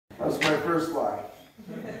That's my first lie.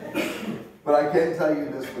 But I can tell you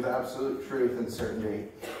this with absolute truth and certainty.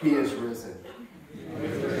 He is risen.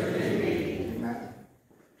 Amen.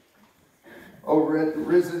 O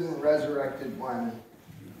risen, resurrected one,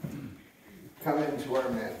 come into our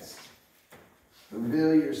midst.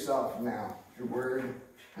 Reveal yourself now through word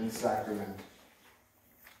and sacrament.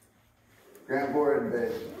 Grant, Lord,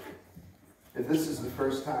 that if this is the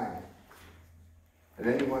first time that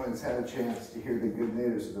anyone has had a chance to hear the good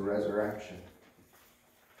news of the resurrection,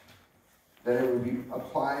 that it would be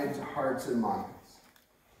applied to hearts and minds.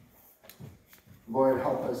 Lord,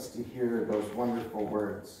 help us to hear those wonderful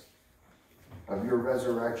words of your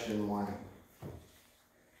resurrection warning.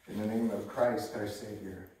 In the name of Christ, our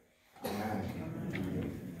Savior.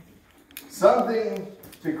 Amen. Something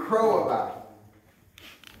to crow about.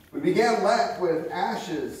 We began Lent with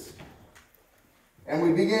ashes, and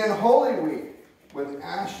we began Holy Week with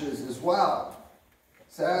ashes as well.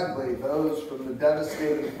 Sadly, those from the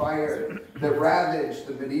devastating fire that ravaged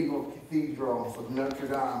the medieval cathedral of Notre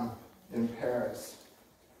Dame in Paris.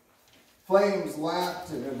 Flames lapped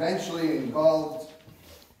and eventually engulfed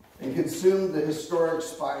and consumed the historic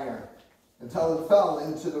spire until it fell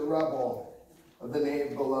into the rubble of the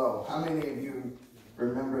nave below. How many of you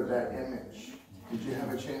remember that image? Did you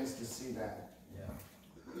have a chance to see that?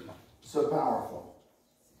 Yeah. So powerful.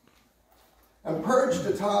 And perched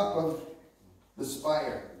atop of the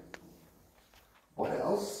spire. What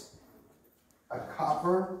else? A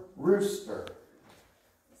copper rooster,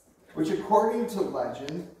 which according to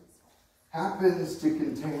legend happens to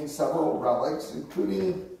contain several relics,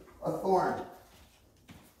 including a thorn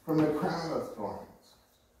from the crown of thorns.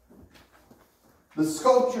 The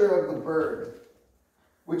sculpture of the bird,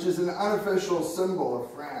 which is an unofficial symbol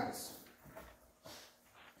of France,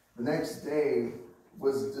 the next day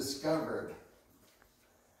was discovered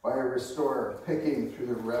by a restorer picking through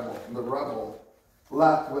the rubble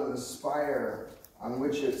left when the spire on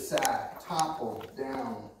which it sat toppled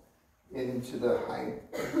down into the height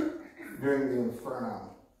during the inferno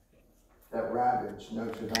that ravaged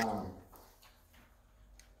Notre Dame.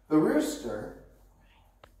 The rooster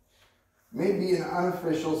may be an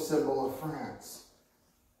unofficial symbol of France,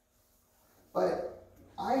 but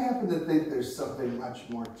I happen to think there's something much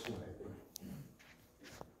more to it.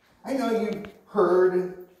 I know you've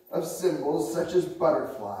heard of symbols such as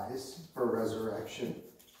butterflies for resurrection,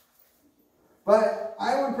 but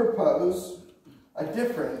I would propose a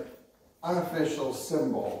different unofficial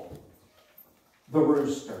symbol, the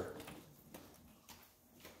rooster.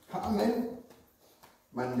 Common,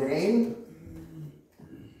 mundane,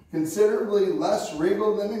 considerably less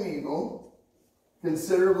regal than an eagle,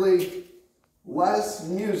 considerably less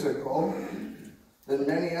musical than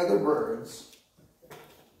many other birds,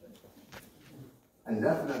 and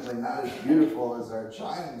definitely not as beautiful as our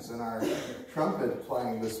chimes and our trumpet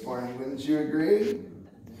playing this morning. Wouldn't you agree?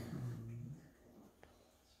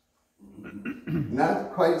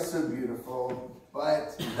 Not quite so beautiful,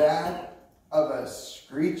 but that of a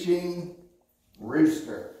screeching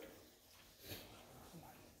rooster.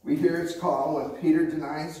 We hear its call when Peter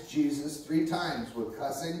denies Jesus 3 times with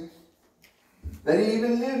cussing, that he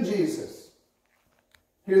even knew Jesus.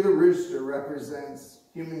 Here the rooster represents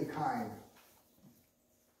humankind.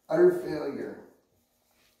 Utter failure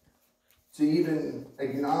to even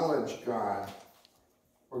acknowledge God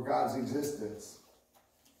or God's existence.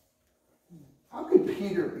 How could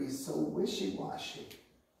Peter be so wishy-washy?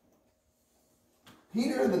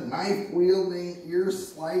 Peter, the knife-wielding,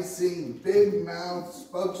 ear-slicing, big-mouthed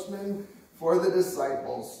spokesman for the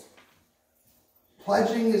disciples,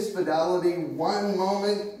 pledging his fidelity one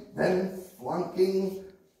moment, then flunking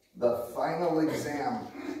the final exam.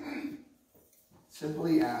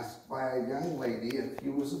 Simply asked by a young lady if he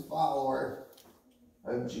was a follower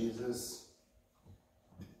of Jesus.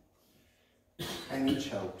 And he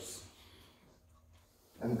chokes.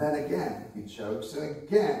 And then again he chokes, and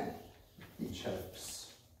again he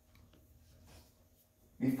chokes.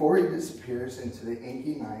 Before he disappears into the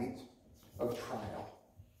inky night of trial.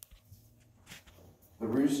 The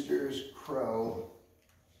roosters crow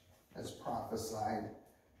as prophesied,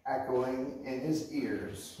 echoing in his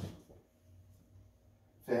ears.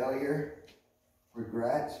 Failure,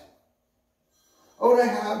 regret. Oh, to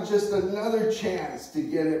have just another chance to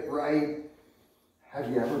get it right. Have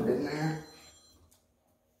you ever been there?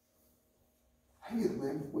 How do you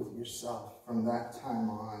live with yourself from that time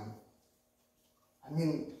on? I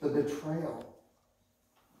mean, the betrayal.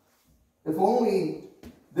 If only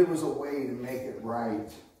there was a way to make it right.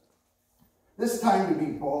 This time to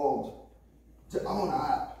be bold, to own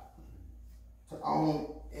up, to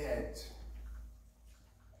own it.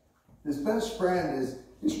 His best friend is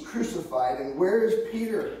He's crucified, and where is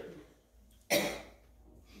Peter?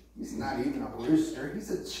 He's not even a rooster.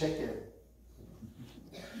 He's a chicken.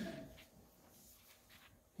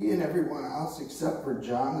 He and everyone else, except for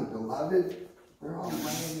John the Beloved, they're all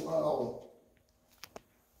laying low.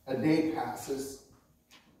 A day passes,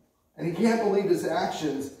 and he can't believe his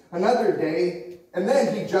actions. Another day, and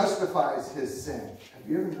then he justifies his sin. Have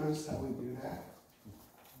you ever noticed how we do that?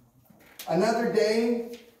 Another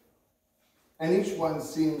day, and each one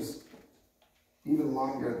seems even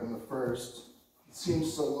longer than the first. It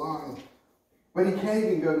seems so long, but he can't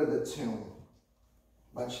even go to the tomb,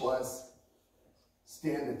 much less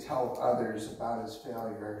stand to tell others about his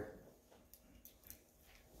failure.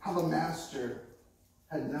 How the master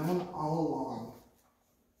had known all along.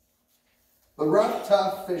 The rough,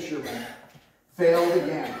 tough fisherman failed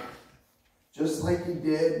again, just like he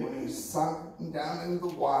did when he sunk down into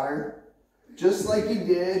the water, just like he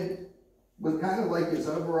did with kind of like his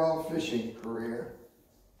overall fishing career.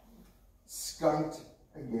 Skunked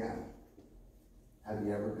again. Have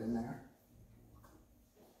you ever been there?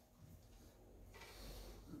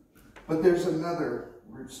 But there's another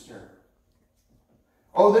rooster.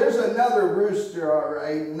 Oh, there's another rooster, all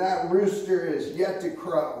right, and that rooster is yet to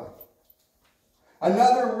crow.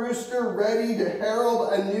 Another rooster ready to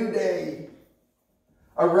herald a new day,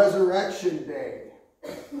 a resurrection day,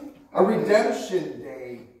 a redemption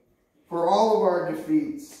day for all of our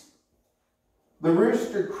defeats. The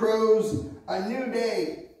rooster crows a new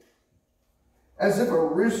day, as if a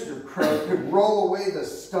rooster crow could roll away the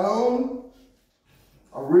stone.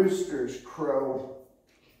 A rooster's crow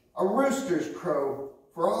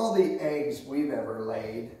for all the eggs we've ever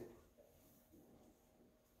laid.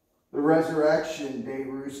 The resurrection day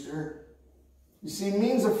rooster, you see,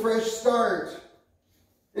 means a fresh start.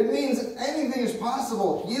 It means anything is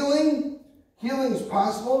possible. Healing is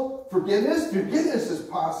possible. Forgiveness is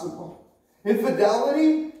possible.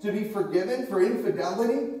 Infidelity, to be forgiven for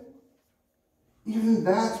infidelity, even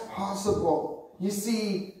that's possible. You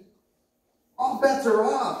see, all bets are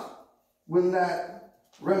off when that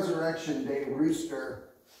resurrection day rooster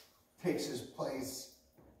takes his place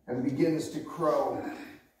and begins to crow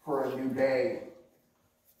for a new day.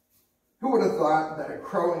 Who would have thought that a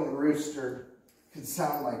crowing rooster could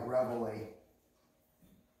sound like reveille?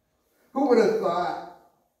 Who would have thought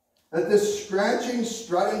that this scratching,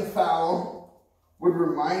 strutting fowl would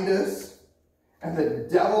remind us, and the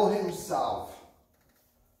devil himself,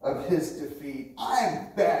 of his defeat? I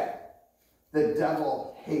bet the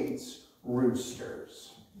devil hates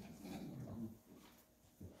roosters.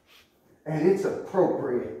 And it's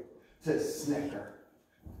appropriate to snicker.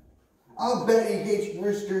 I'll bet he hates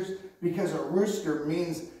roosters because a rooster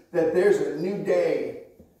means that there's a new day.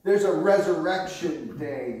 There's a resurrection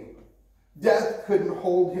day. Death couldn't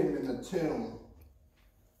hold him in the tomb.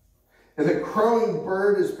 And the crowing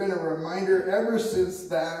bird has been a reminder ever since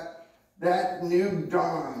that new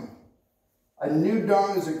dawn. A new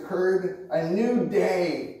dawn has occurred. A new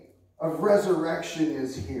day of resurrection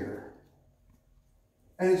is here.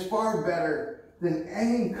 And it's far better than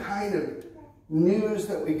any kind of news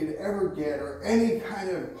that we could ever get, or any kind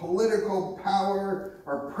of political power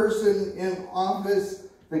or person in office.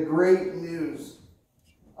 The great news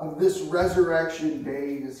of this resurrection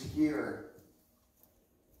day is here.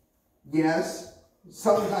 Yes,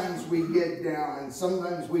 sometimes we get down and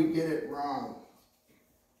sometimes we get it wrong.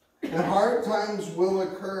 And hard times will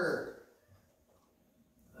occur.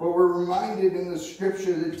 But we're reminded in the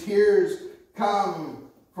scripture that tears come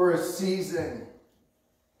for a season,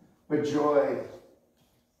 but joy,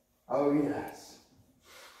 oh yes,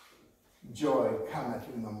 joy cometh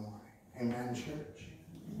in the morning. Amen, church?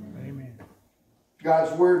 Amen.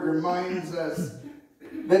 God's word reminds us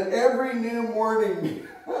that every new morning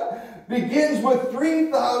begins with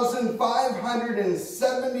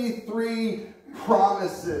 3,573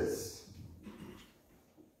 promises.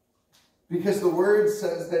 Because the word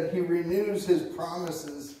says that he renews his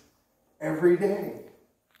promises every day.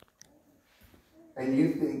 And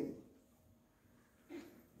you think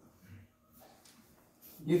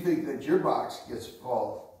that your box gets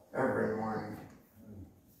full every morning.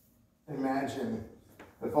 Imagine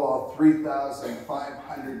if all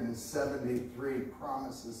 3,573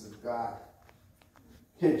 promises of God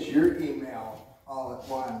hit your email all at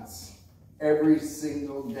once, every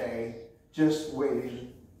single day, just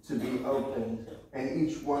waiting to be opened, and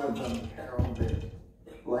each one of them heralded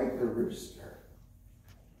like the rooster,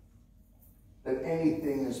 that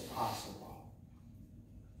anything is possible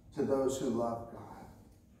to those who love God.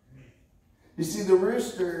 You see, the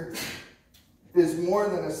rooster is more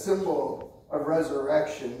than a symbol of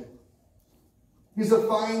resurrection. He's a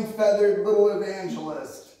fine-feathered little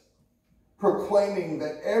evangelist proclaiming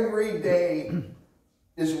that every day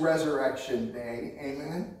is resurrection day.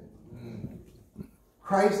 Amen?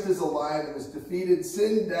 Christ is alive and has defeated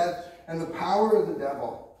sin, death, and the power of the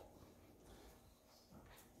devil.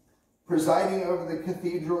 Presiding over the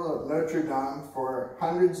Cathedral of Notre Dame for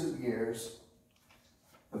hundreds of years,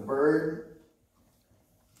 the bird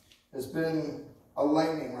has been a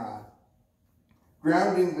lightning rod,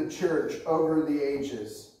 grounding the church over the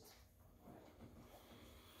ages.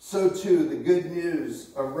 So too, the good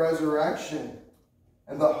news of resurrection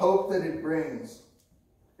and the hope that it brings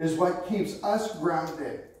is what keeps us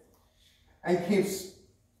grounded and keeps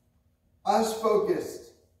us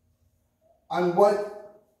focused on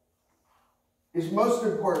what is most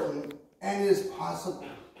important and is possible.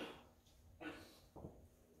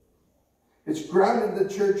 It's grounded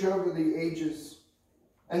the church over the ages.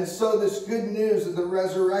 And so this good news of the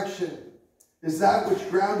resurrection is that which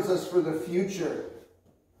grounds us for the future,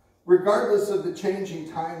 regardless of the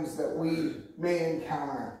changing times that we may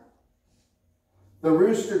encounter. The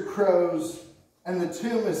rooster crows and the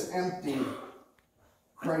tomb is empty.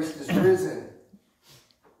 Christ is risen.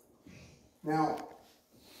 Now,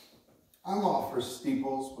 I'm all for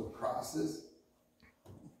steeples with crosses.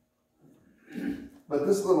 But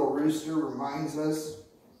this little rooster reminds us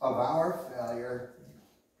of our failure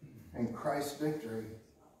and Christ's victory.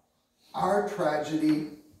 Our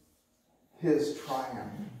tragedy, his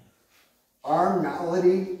triumph. Our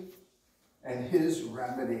malady and his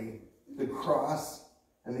remedy. The cross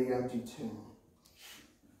and the empty tomb.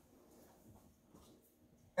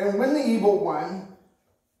 And when the evil one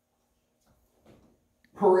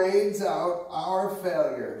parades out our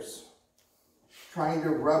failures, trying to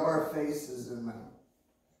rub our faces in them,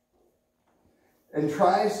 and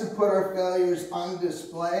tries to put our failures on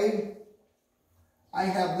display, I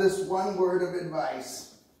have this one word of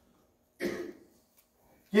advice.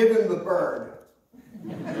 Give him the bird.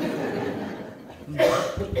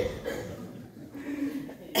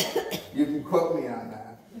 You can quote me on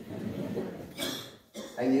that.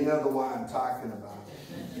 And you know the one I'm talking about.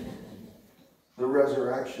 The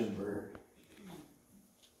resurrection bird.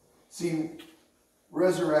 See,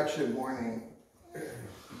 resurrection morning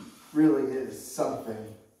really is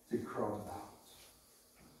something to crow about.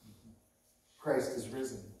 Christ is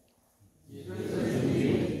risen. He is risen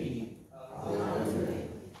indeed.